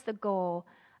towards the goal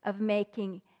of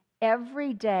making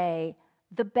every day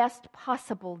the best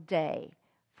possible day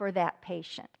for that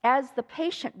patient, as the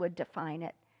patient would define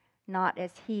it, not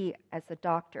as he, as the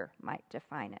doctor, might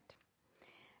define it.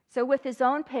 So with his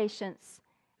own patients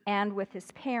and with his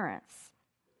parents,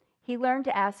 he learned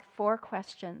to ask 4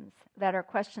 questions that are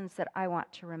questions that I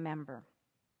want to remember.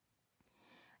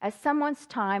 As someone's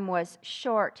time was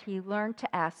short, he learned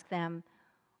to ask them,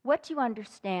 "What do you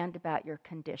understand about your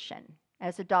condition?"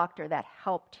 As a doctor, that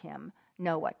helped him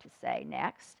know what to say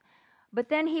next. But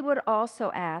then he would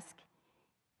also ask,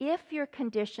 "If your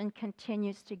condition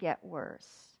continues to get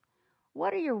worse,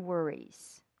 what are your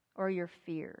worries or your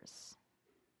fears?"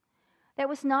 That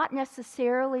was not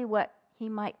necessarily what he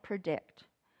might predict.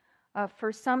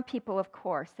 For some people, of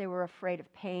course, they were afraid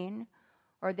of pain,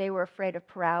 or they were afraid of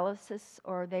paralysis,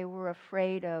 or they were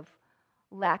afraid of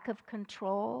lack of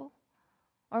control,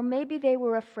 or maybe they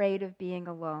were afraid of being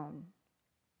alone.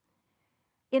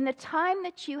 In the time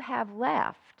that you have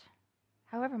left,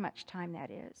 however much time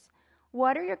that is,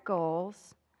 what are your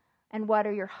goals and what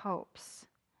are your hopes?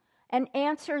 And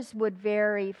answers would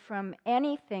vary from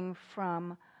anything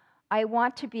from, "I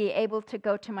want to be able to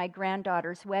go to my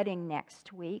granddaughter's wedding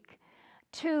next week,"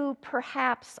 to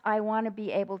perhaps, "I want to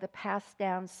be able to pass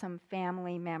down some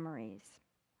family memories,"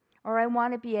 or "I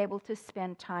want to be able to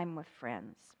spend time with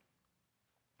friends."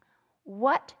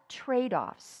 What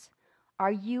trade-offs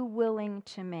are you willing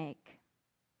to make?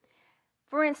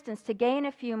 For instance, to gain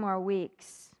a few more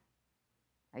weeks,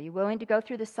 are you willing to go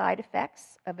through the side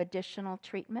effects of additional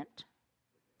treatment?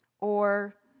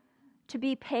 Or to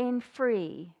be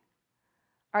pain-free,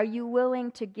 are you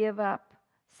willing to give up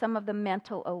some of the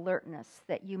mental alertness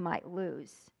that you might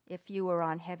lose if you were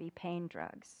on heavy pain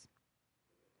drugs?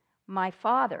 My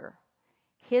father,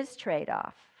 his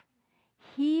trade-off,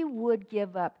 he would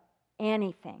give up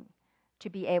anything to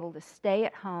be able to stay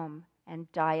at home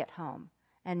and die at home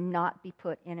and not be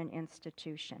put in an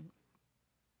institution.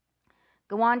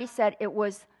 Gawande said it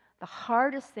was the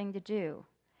hardest thing to do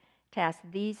to ask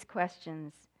these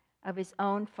questions of his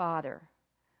own father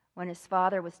when his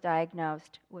father was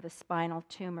diagnosed with a spinal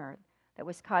tumor that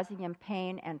was causing him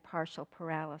pain and partial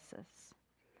paralysis.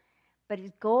 But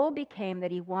his goal became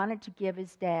that he wanted to give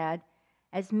his dad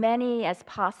as many as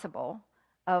possible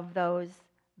of those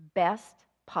best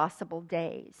possible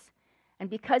days. And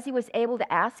because he was able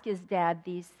to ask his dad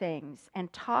these things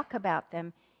and talk about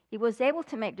them, he was able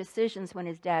to make decisions when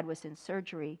his dad was in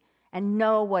surgery and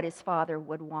know what his father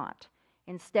would want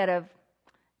instead of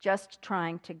just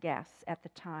trying to guess at the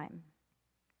time.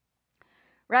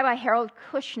 Rabbi Harold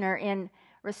Kushner, in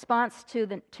response to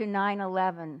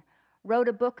 9/11, wrote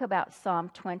a book about Psalm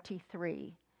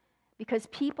 23 because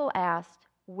people asked,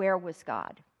 where was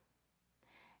God?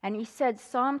 And he said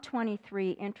Psalm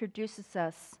 23 introduces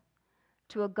us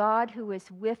to a God who is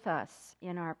with us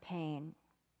in our pain,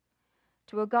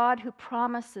 to a God who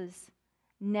promises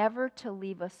never to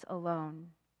leave us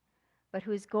alone, but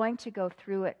who is going to go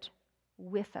through it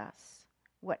with us,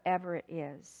 whatever it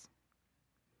is.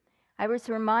 I was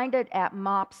reminded at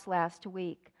MOPS last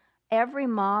week, every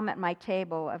mom at my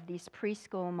table of these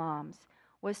preschool moms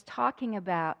was talking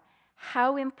about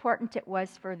how important it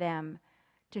was for them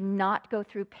to not go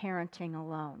through parenting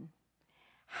alone.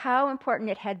 How important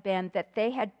it had been that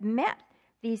they had met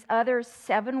these other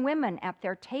 7 women at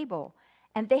their table,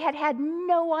 and they had had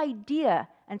no idea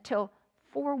until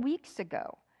 4 weeks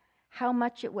ago how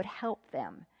much it would help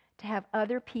them to have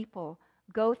other people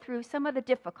go through some of the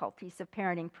difficulties of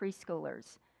parenting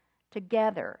preschoolers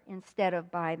together instead of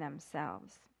by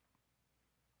themselves.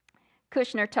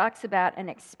 Kushner talks about an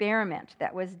experiment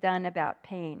that was done about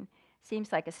pain.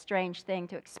 Seems like a strange thing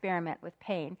to experiment with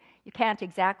pain. You can't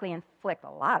exactly inflict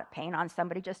a lot of pain on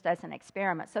somebody just as an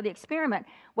experiment. So the experiment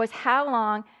was how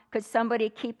long could somebody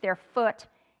keep their foot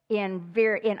in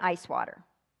ice water?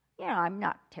 You know, I'm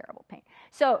not terrible pain.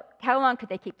 So how long could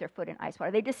they keep their foot in ice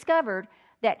water? They discovered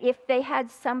that if they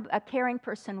had a caring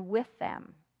person with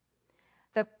them,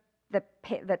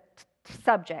 the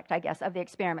subject, I guess, of the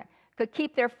experiment could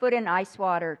keep their foot in ice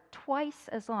water twice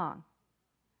as long.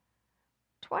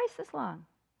 Twice as long.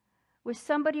 With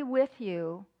somebody with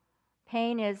you,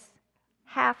 pain is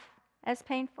half as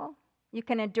painful. You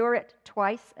can endure it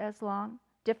twice as long.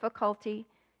 Difficulty,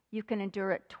 you can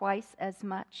endure it twice as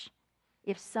much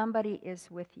if somebody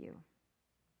is with you.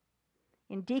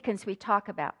 In Deacons, we talk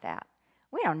about that.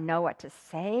 We don't know what to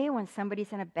say when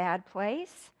somebody's in a bad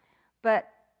place, but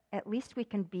at least we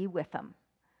can be with them.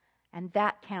 And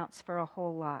that counts for a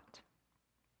whole lot.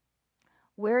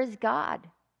 Where is God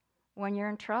when you're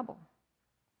in trouble?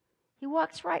 He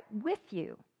walks right with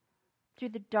you through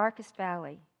the darkest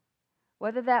valley,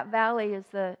 whether that valley is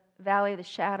the valley of the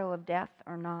shadow of death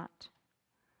or not.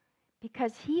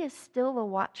 Because he is still a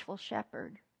watchful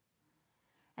shepherd.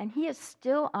 And he is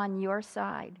still on your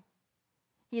side.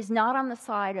 He is not on the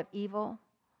side of evil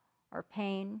or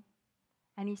pain,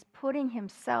 and he's putting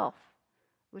himself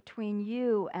between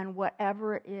you and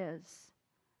whatever it is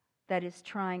that is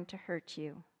trying to hurt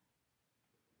you.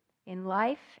 In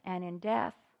life and in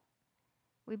death,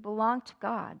 we belong to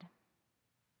God.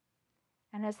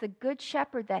 And as the good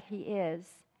shepherd that he is,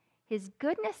 his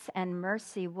goodness and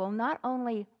mercy will not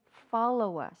only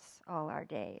follow us all our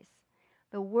days.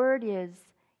 The word is,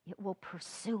 it will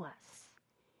pursue us.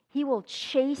 He will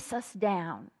chase us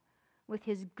down with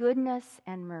his goodness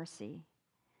and mercy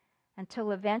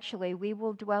until eventually we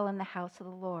will dwell in the house of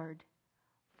the Lord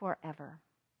forever.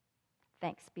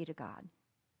 Thanks be to God.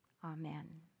 Amen.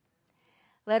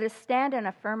 Let us stand and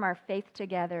affirm our faith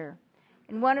together.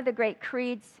 In one of the great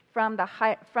creeds from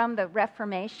the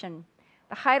Reformation,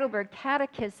 the Heidelberg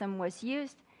Catechism was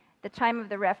used at the time of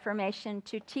the Reformation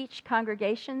to teach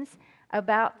congregations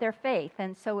about their faith,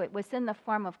 and so it was in the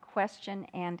form of question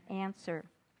and answer.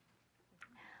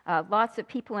 Lots of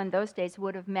people in those days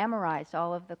would have memorized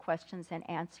all of the questions and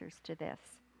answers to this.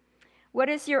 What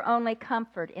is your only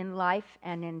comfort in life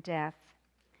and in death?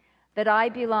 That I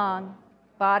belong,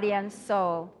 body and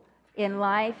soul, in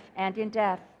life and in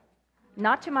death,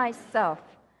 not to myself,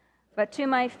 but to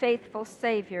my faithful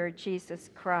Savior, Jesus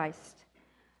Christ,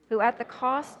 who at the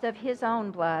cost of his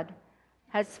own blood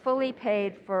has fully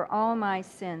paid for all my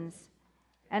sins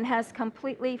and has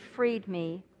completely freed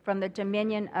me from the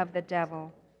dominion of the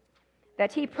devil,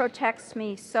 that he protects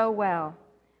me so well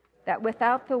that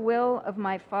without the will of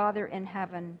my Father in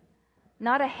heaven,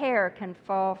 not a hair can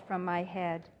fall from my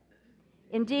head.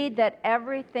 Indeed, that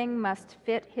everything must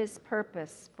fit his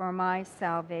purpose for my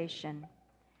salvation.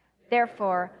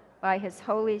 Therefore, by his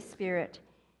Holy Spirit,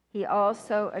 he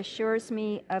also assures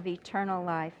me of eternal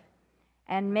life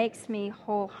and makes me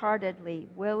wholeheartedly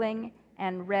willing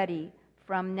and ready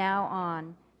from now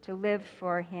on to live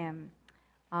for him.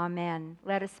 Amen.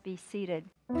 Let us be seated.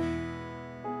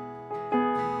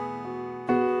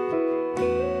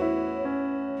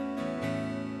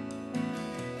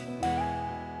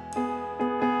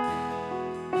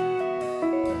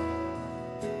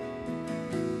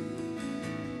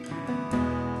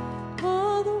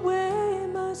 All the way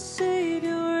my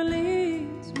Savior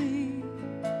leads me.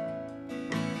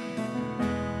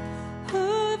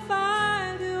 Who if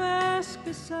I do ask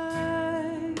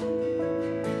beside?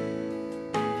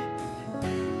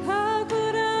 How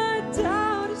could I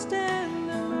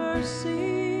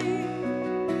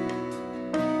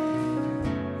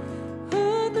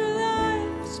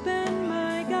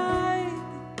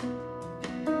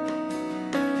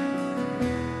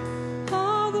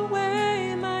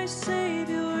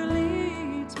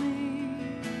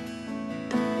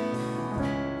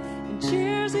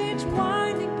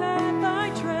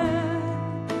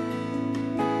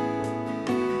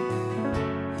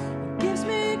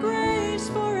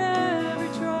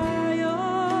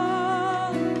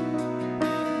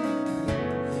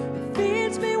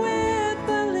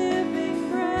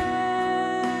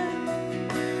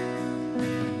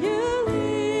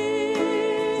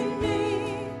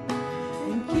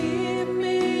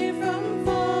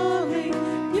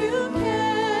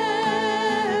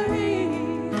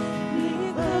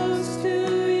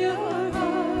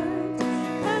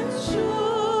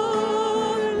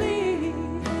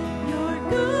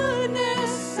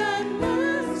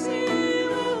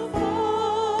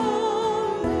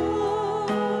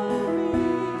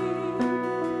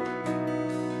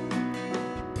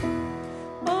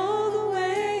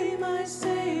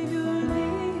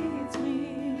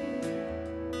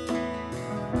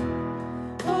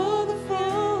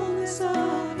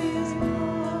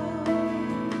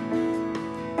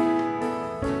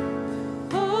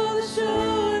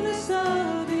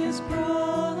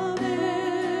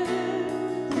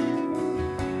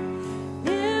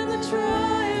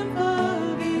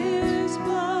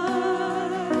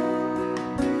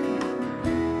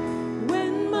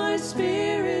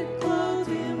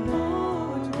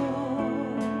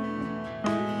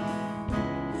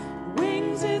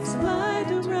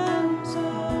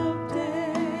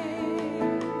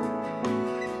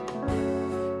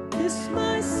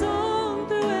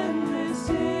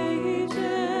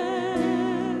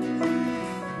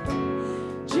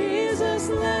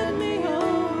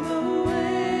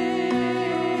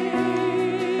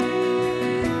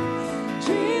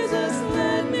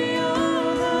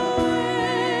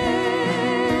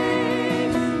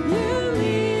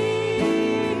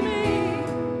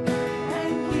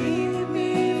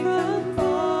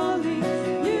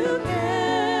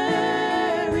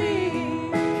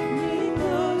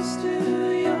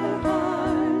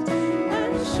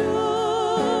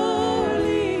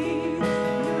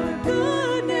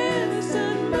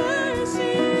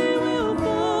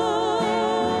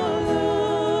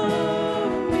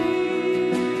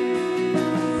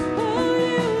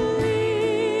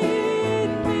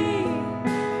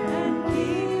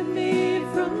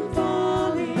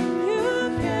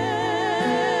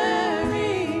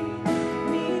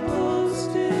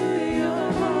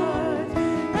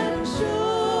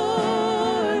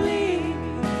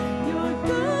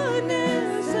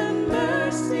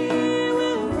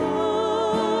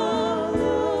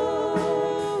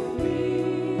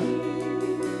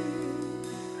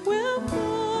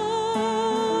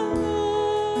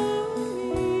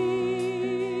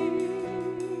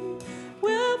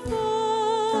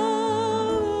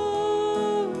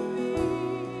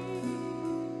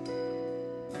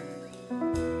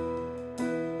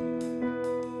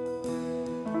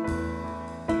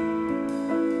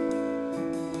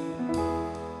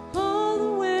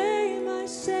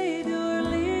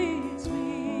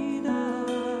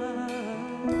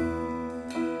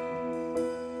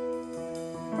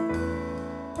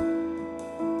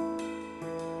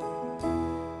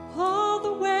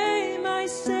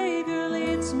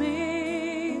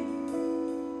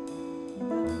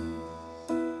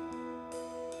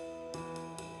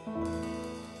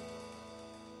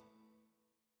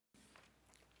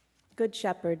Good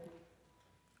Shepherd,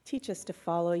 teach us to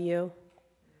follow you,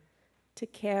 to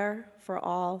care for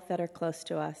all that are close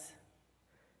to us,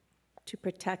 to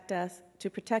protect us, to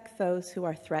protect those who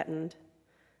are threatened,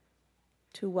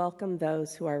 to welcome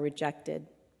those who are rejected,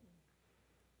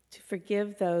 to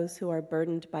forgive those who are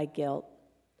burdened by guilt,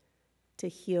 to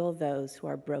heal those who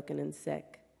are broken and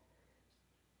sick,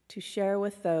 to share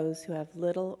with those who have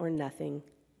little or nothing,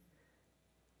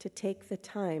 to take the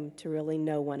time to really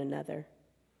know one another,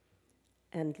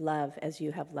 and love as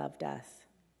you have loved us.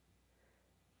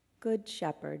 Good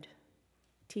Shepherd,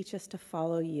 teach us to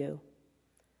follow you,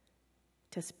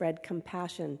 to spread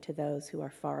compassion to those who are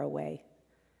far away,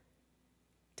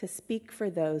 to speak for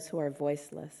those who are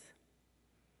voiceless,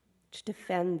 to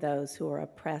defend those who are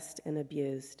oppressed and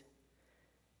abused,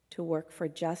 to work for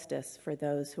justice for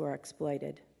those who are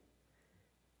exploited,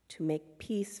 to make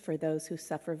peace for those who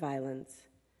suffer violence,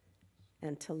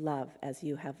 and to love as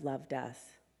you have loved us.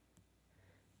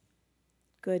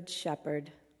 Good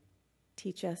Shepherd,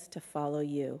 teach us to follow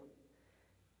you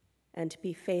and to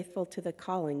be faithful to the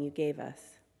calling you gave us.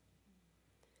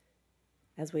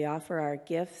 As we offer our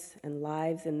gifts and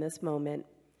lives in this moment,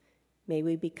 may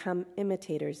we become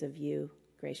imitators of you,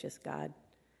 gracious God,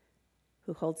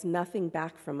 who holds nothing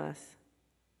back from us,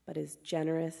 but is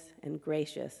generous and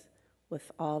gracious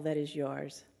with all that is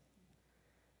yours.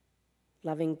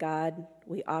 Loving God,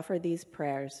 we offer these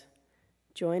prayers,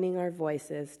 joining our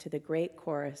voices to the great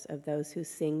chorus of those who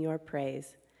sing your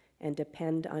praise and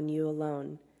depend on you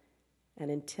alone. And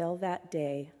until that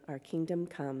day, our kingdom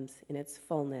comes in its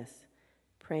fullness,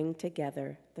 praying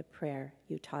together the prayer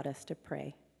you taught us to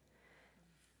pray.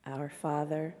 Our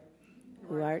Father,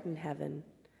 who art in heaven,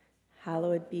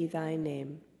 hallowed be thy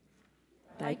name.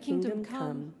 Thy kingdom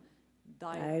come,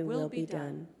 thy will be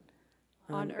done,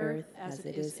 on earth as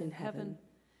it is in heaven.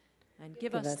 And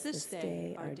give us this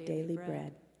day our daily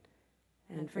bread,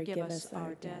 and forgive us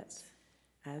our debts,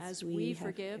 as we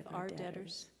forgive our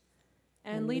debtors.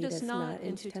 And lead us not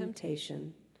into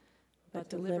temptation, but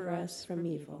deliver us from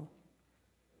evil.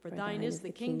 For thine is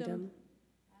the kingdom,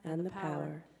 and the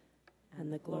power,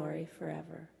 and the glory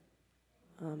forever.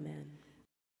 Amen.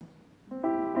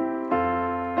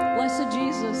 Blessed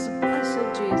Jesus,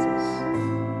 blessed Jesus,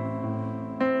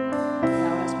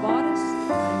 thou hast bought us,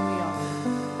 and we are.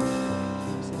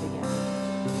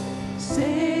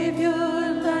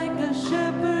 Savior, like a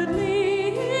shepherd,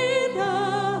 lead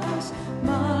us.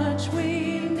 Much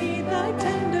we need thy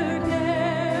tender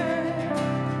care.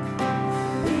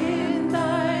 In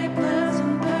thy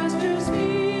pleasant pastures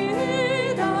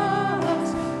feed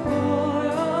us. For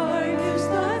our use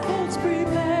thy folds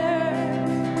prepare.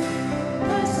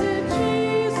 Blessed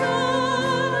Jesus,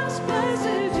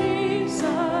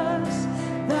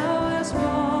 thou hast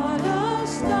brought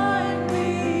us thine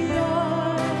we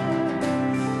are.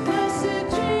 Blessed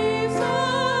Jesus,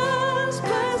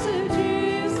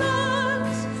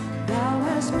 thou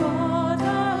hast brought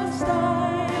us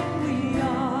thine we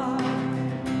are.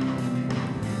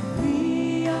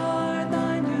 We are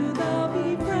thine, do thou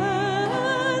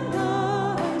befriend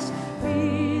us,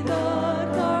 be the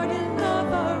garden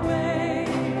of our way.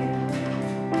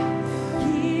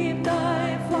 Keep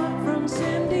thy flock from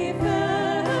sin,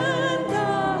 defend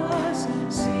us,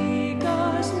 seek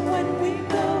us when we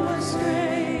go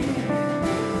astray.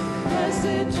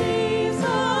 Blessed Jesus,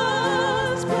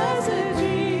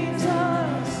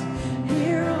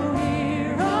 hear, oh,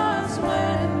 hear us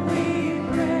when we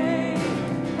pray.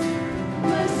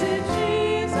 Blessed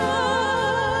Jesus,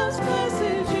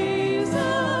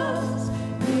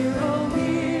 hear, oh,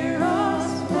 hear us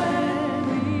when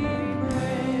we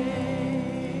pray.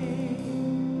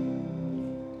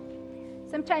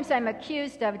 Sometimes I'm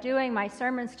accused of doing my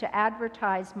sermons to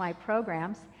advertise my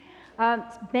programs.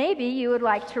 Maybe you would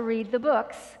like to read the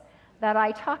books that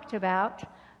I talked about,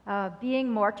 Being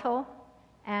Mortal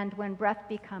and When Breath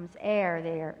Becomes Air.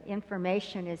 Their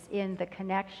information is in the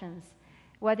connections.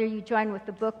 Whether you join with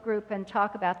the book group and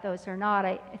talk about those or not,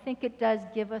 I think it does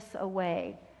give us a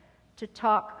way to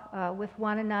talk with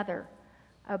one another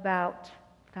about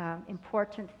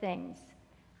important things,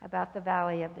 about the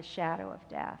valley of the shadow of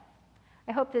death.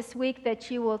 I hope this week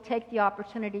that you will take the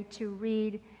opportunity to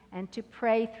read and to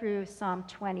pray through Psalm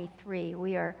 23.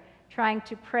 We are trying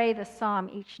to pray the psalm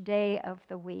each day of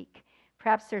the week.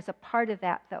 Perhaps there's a part of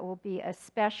that that will be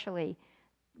especially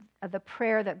the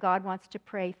prayer that God wants to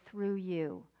pray through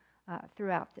you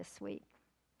throughout this week.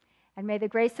 And may the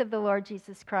grace of the Lord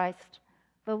Jesus Christ,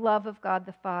 the love of God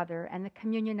the Father, and the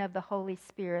communion of the Holy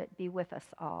Spirit be with us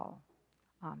all.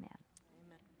 Amen.